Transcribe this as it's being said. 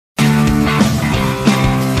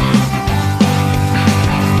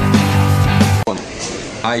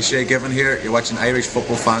Hi, Shay Given here. You're watching Irish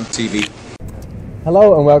Football Fan TV.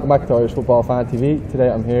 Hello and welcome back to Irish Football Fan TV. Today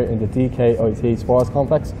I'm here in the DKIT Sports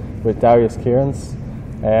Complex with Darius Kierans.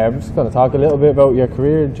 I'm just going to talk a little bit about your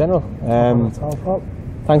career in general.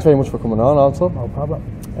 Thanks very much for coming on also. No problem.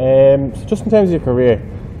 So just in terms of your career,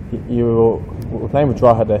 you were playing with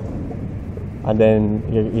Drogheda and then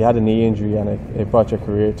you had a knee injury and it brought your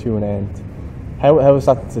career to an end. How was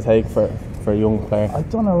that to take for a young player? I'd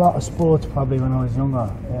done a lot of sports probably when I was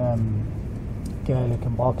younger, Gaelic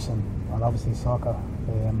and boxing and obviously soccer.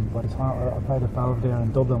 By the time I played at Belvedere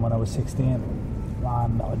in Dublin when I was 16 and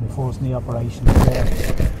I had my first knee operation there.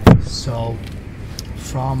 So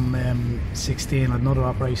from 16 I had another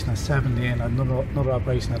operation at 17, I had another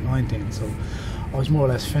operation at 19, so I was more or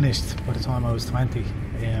less finished by the time I was 20.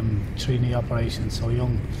 3 knee operations, so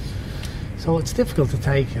young. So it's difficult to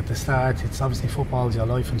take at the start. It's obviously football is your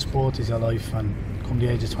life and sport is your life, and come the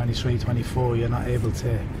age of 23, 24 you're not able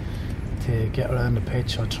to get around the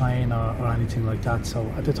pitch or train or anything like that.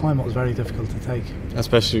 So at the time it was very difficult to take.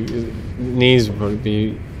 Especially knees would probably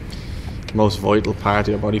be the most vital part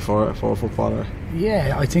of your body for a footballer.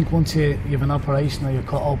 Yeah, I think once you have an operation or you're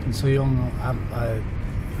cut open so young,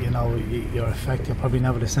 you're affected. You're probably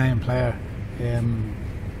never the same player.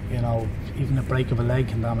 Even a break of a leg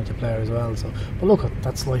can damage a player as well. So, but look,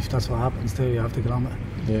 that's life. That's what happens too. You have to get on with it.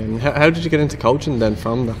 Yeah. And how did you get into coaching then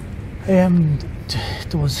from that?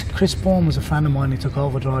 There was Chris Bourne was a friend of mine. He took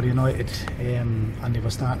over Drogheda United, and they were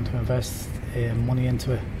starting to invest money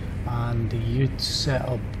into it. And the youth set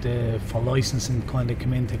up for licensing kind of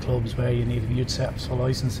come into clubs where you need youth setups for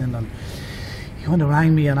licensing, and he kind of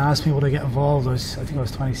rang me and asked me would I get involved. I think I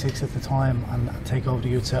was 26 at the time, and take over the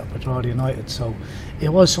youth setup at Drogheda United. So it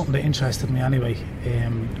was something that interested me anyway.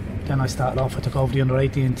 Then I started off, I took over the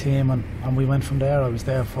under-18 team, and we went from there. I was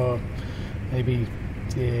there for maybe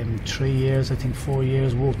 3 years, I think 4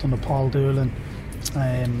 years, worked under Paul Doolin,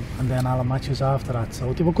 and then Alan Matthews after that.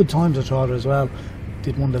 So they were good times at Drogheda as well.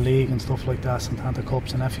 Did won the league and stuff like that, Santanta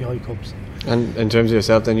Cups and FEI Cups. And in terms of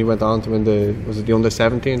yourself then, you went on to win the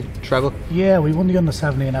under-17 treble? Yeah, we won the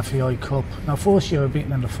under-17 FEI Cup. Now first year we were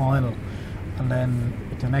beaten in the final, and then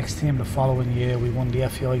with the next team the following year we won the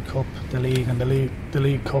FEI Cup, the league and the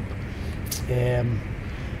league cup.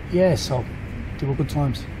 So they were good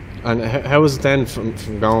times. And how was it then from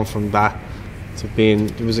going from that to being,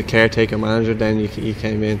 there was a caretaker manager then you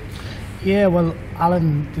came in? Yeah, well,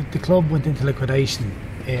 Alan, the club went into liquidation.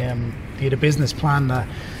 They had a business plan that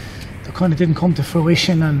kind of didn't come to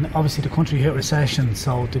fruition, and obviously the country hit recession,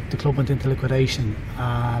 so the club went into liquidation,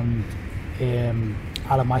 and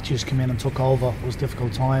Alan Matthews came in and took over. It was a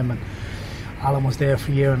difficult time, and Alan was there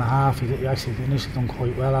for a year and a half. He actually initially done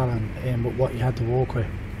quite well, Alan, with what he had to work with.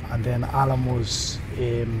 And then Alan was,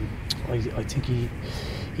 I think he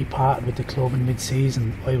parted with the club in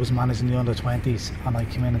mid-season. I was managing the under-20s, and I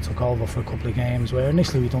came in and took over for a couple of games where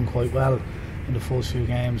initially we done quite well. In the first few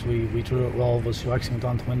games we drew at Rovers, who actually went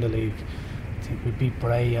on to win the league. I think we beat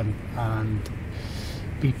Bray and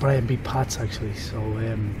beat Pats actually. So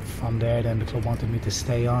from there then the club wanted me to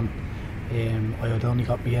stay on. I had only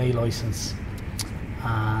got the A licence,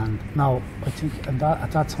 and now I think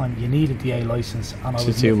at that time you needed the A licence, and I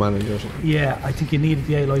was two managers. Yeah, I think you needed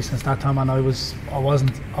the A licence that time, and I was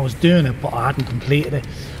doing it, but I hadn't completed it.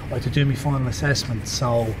 I had to do my final assessment,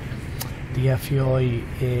 so the FEI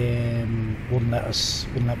wouldn't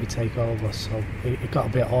let me take over, so it got a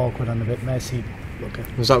bit awkward and a bit messy.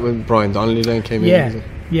 Was that when Brian Donnelly then came in?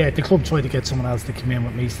 Yeah, the club tried to get someone else to come in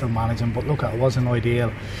with me still managing, but look, it wasn't ideal.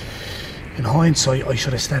 In hindsight, I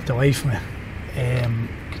should have stepped away from it.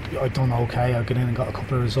 I done okay, I got in and got a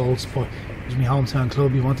couple of results, but it was my hometown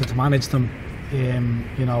club. You wanted to manage them,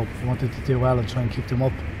 you wanted to do well and try and keep them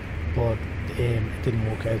up, but it didn't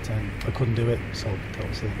work out and I couldn't do it, so that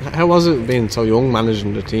was it. How was it being so young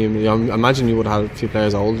managing the team? I imagine you would have had a few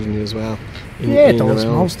players older than you as well. There was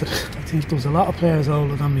most of it. I think there was a lot of players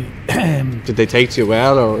older than me. Did they take to you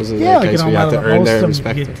well, or was it a case where you had to earn their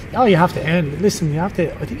respect? You have to earn. Listen, I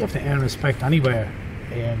think you have to earn respect anywhere.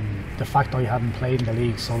 The fact that I hadn't played in the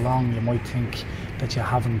league so long, you might think that you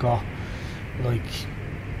haven't got, like,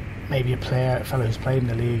 maybe a fellow who's played in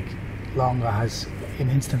the league longer has an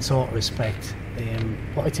instant sort of respect.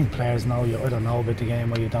 But I think players know you either know about the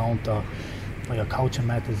game or you don't, or your coaching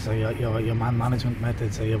methods, or your man management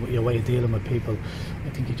methods, or your way of dealing with people. I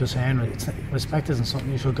think you just earn it. Respect isn't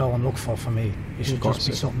something you should go and look for me. It should just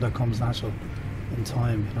be something that comes natural in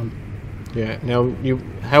time. Yeah. Now,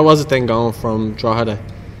 how was it then going from Drogheda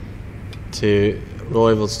to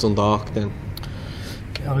rivals Dundalk then?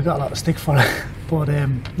 Yeah, we got a lot of stick for it. But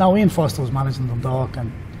now Ian Foster was managing Dundalk,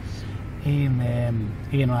 and Ian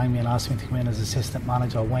rang me and asked me to come in as assistant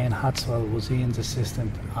manager. Wayne Hatswell was Ian's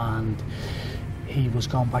assistant, and he was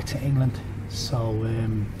going back to England. So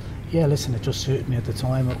yeah, listen, it just suited me at the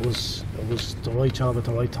time. It was the right job at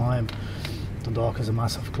the right time. Dundalk is a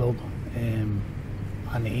massive club, and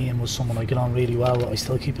Ian was someone I get on really well with. I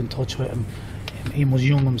still keep in touch with him. Ian was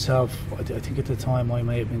young himself. I think at the time I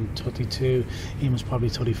may have been 32. Ian was probably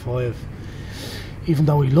 35. Even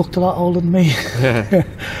though he looked a lot older than me.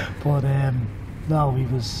 But no, he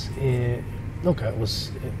was. Look, it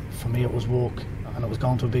was for me. It was work, and it was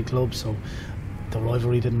going to a big club, so the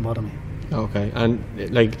rivalry didn't bother me. Okay, and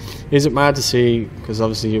like, is it mad to see? Because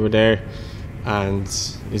obviously you were there, and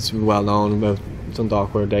it's well known about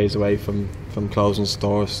Dundalk were days away from closing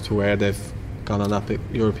stores to where they've gone on that big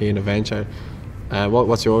European adventure.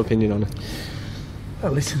 What's your opinion on it?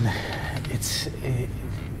 Well, listen, it's.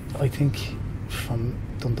 I think from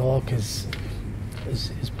Dundalk is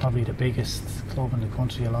probably the biggest club in the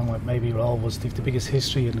country, along with maybe Rovers. They've the biggest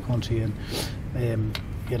history in the country, and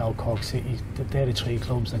you know, Cork City. They're the three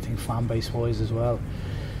clubs, I think, fan base wise as well.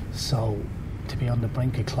 So to be on the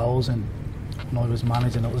brink of closing when I was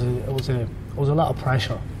managing, it was a lot of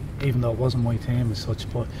pressure, even though it wasn't my team as such.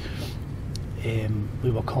 But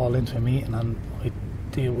we were called into a meeting, and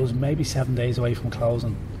it was maybe 7 days away from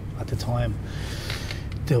closing at the time.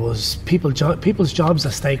 There was people's jobs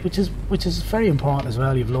at stake, which is very important as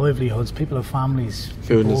well. You have livelihoods, people have families,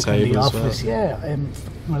 food and in the office. Well. Yeah, in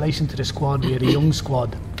relation to the squad, we had a young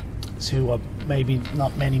squad who were maybe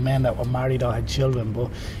not many men that were married or had children, but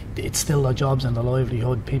it's still their jobs and their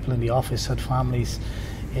livelihood. People in the office had families,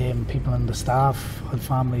 people in the staff had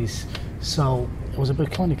families. So it was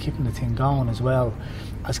about kind of keeping the thing going as well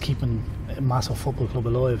as keeping a massive football club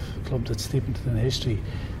alive, a club that's steeped into the history.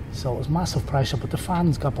 So it was massive pressure, but the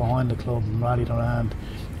fans got behind the club and rallied around.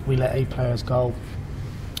 We let 8 players go,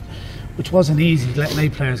 which wasn't easy, letting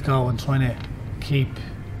 8 players go and trying to keep,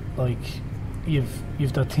 like, you've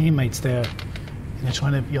their teammates there, and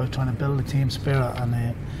you're trying to build a team spirit and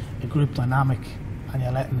a group dynamic, and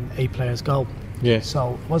you're letting 8 players go. Yeah.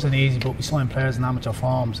 So it wasn't easy, but we signed players in amateur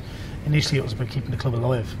forms. Initially it was about keeping the club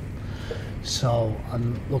alive. So,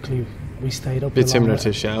 and luckily we stayed up. A bit similar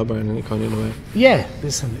to Shelburne in kind of a way. Yeah,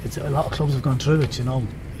 listen, a lot of clubs have gone through it, you know.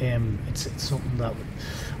 It's something that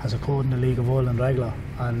has occurred in the League of Ireland regular,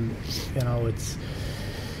 and you know, it's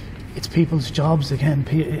people's jobs again.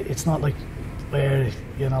 It's not like where,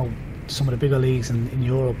 you know, some of the bigger leagues in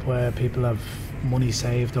Europe where people have money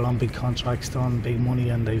saved, they're on big contracts, they're on big money,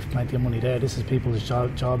 and they've plenty of money there. This is people's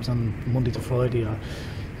jobs on Monday to Friday, or,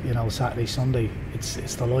 you know, Saturday, Sunday.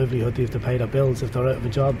 It's their livelihood. They have to pay their bills. If they're out of a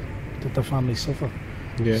job, that their families suffer.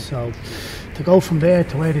 Yeah. So to go from there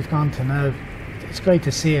to where they've gone to now, it's great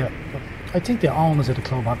to see it. But I think the owners of the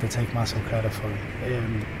club have to take massive credit for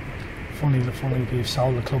it. Funny we've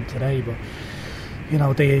sold the club today, but you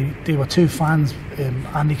know, they were 2 fans,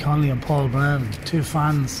 Andy Connolly and Paul Brown, 2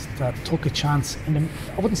 fans that took a chance. And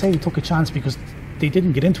I wouldn't say they took a chance because they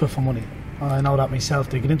didn't get into it for money. And I know that myself.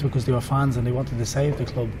 They get into it because they were fans and they wanted to save the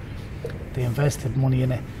club. They invested money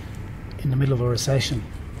in it in the middle of a recession.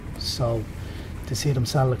 So to see them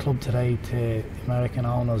sell the club today to American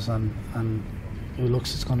owners, and it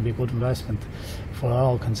looks it's going to be a good investment for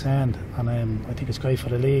all concerned, and I think it's great for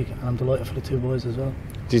the league, and I'm delighted for the 2 boys as well.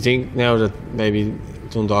 Do you think now that maybe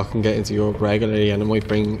Dundalk can get into Europe regularly and it might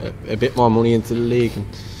bring a bit more money into the league, and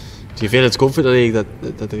do you feel it's good for the league that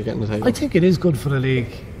they're getting the title? I think it is good for the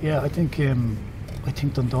league. Yeah, I think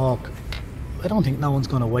Dundalk, I don't think no one's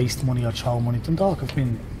going to waste money or throw money. Dundalk have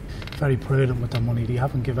been very prudent with their money. They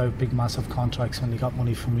haven't given out big massive contracts when they got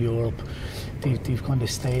money from Europe. They've kind of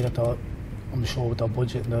stayed at that, I'm sure, with their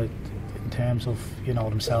budget in terms of, you know,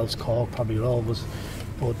 themselves, Cork, probably Rovers,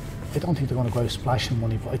 but I don't think they're going to go out splashing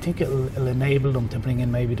money. But I think it'll enable them to bring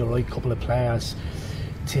in maybe the right couple of players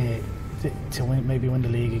to win the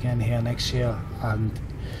league again here next year. And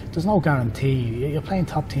there's no guarantee. You're playing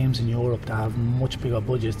top teams in Europe that have much bigger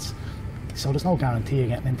budgets, so there's no guarantee of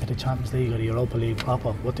getting into the Champions League or the Europa League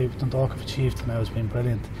proper. What they've Dundalk have achieved now has been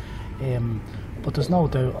brilliant. But there's no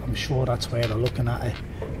doubt, I'm sure that's where they're looking at it.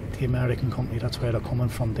 The American company, that's where they're coming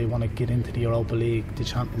from. They want to get into the Europa League, the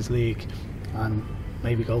Champions League, and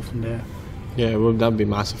maybe go from there. Yeah, well, that'd be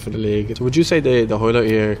massive for the league. So would you say the highlight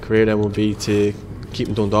of your career then would be to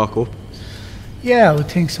keeping Dundalk up? Yeah, I would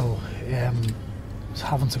think so.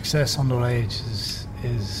 Having success underage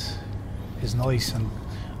is nice, and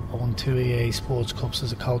I won 2 EA Sports Cups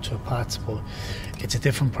as a coach with Pats, but it's a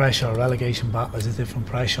different pressure. A relegation battle is a different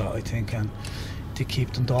pressure, I think, and to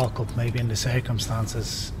keep Dundalk up maybe in the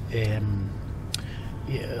circumstances,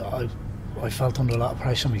 I felt under a lot of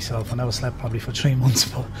pressure myself. I never slept probably for 3 months,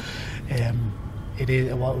 but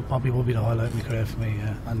it probably will be the highlight of my career for me.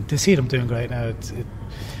 Yeah. And to see them doing great now,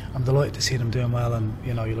 I'm delighted to see them doing well. And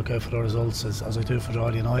you know, you look out for the results as I do for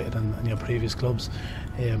Drogheda United and your previous clubs.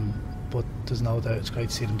 But there's no doubt it's great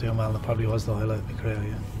to see them doing well. It probably was the highlight of my career.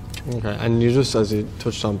 Yeah. Okay, and you just, as you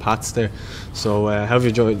touched on Pats there, so how have you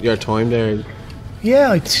enjoyed your time there?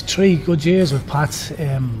 Yeah, it's 3 good years with Pats,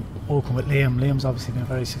 working with Liam. Liam's obviously been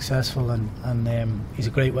very successful, and he's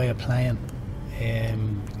a great way of playing.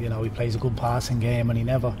 You know, he plays a good passing game, and he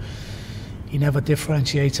never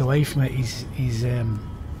differentiates away from it. He's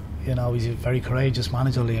you know, he's a very courageous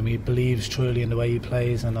manager, Liam. He believes truly in the way he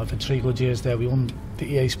plays, and I've had 3 good years there. We won the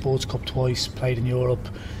EA Sports Cup twice, played in Europe.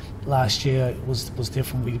 Last year was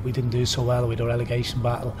different. We didn't do so well with the relegation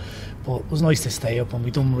battle, but it was nice to stay up, and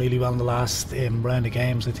we done really well in the last round of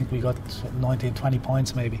games. I think we got 19-20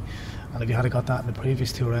 points maybe, and if you had got that in the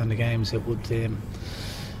previous 2 round of games, it would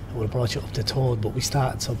have brought you up to third. But we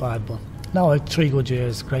started so bad. But no, 3 good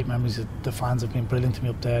years, great memories. The fans have been brilliant to me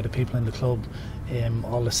up there, the people in the club,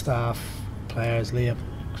 all the staff, players, Liam.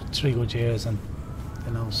 3 good years, and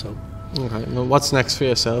you know, so. Okay, well, what's next for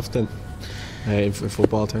yourself then? In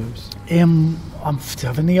football terms? I'm to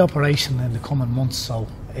have a knee operation in the coming months, so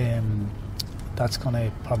that's going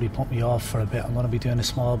to probably put me off for a bit. I'm going to be doing a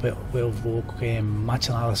small bit of work, match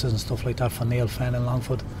analysis and stuff like that for Nealon in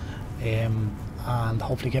Longford, and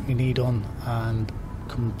hopefully get my knee done and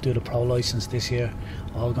come do the pro licence this year,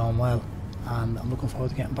 all going well. And I'm looking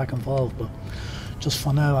forward to getting back involved, but just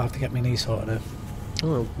for now I have to get my knee sorted out.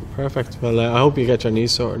 Oh, perfect. Well, I hope you get your knee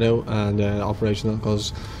sorted out and the operation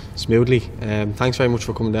goes smoothly. Thanks very much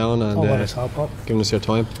for coming down and giving us your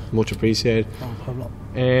time. Much appreciated. No problem.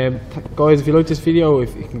 Guys, if you like this video,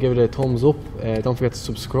 if you can give it a thumbs up, don't forget to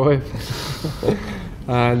subscribe.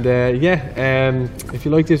 And if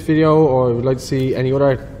you like this video or would like to see any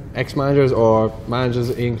other ex-managers or managers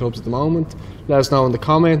in clubs at the moment, let us know in the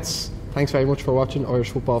comments. Thanks very much for watching Irish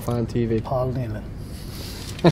Football Fan TV. Paul Nealon.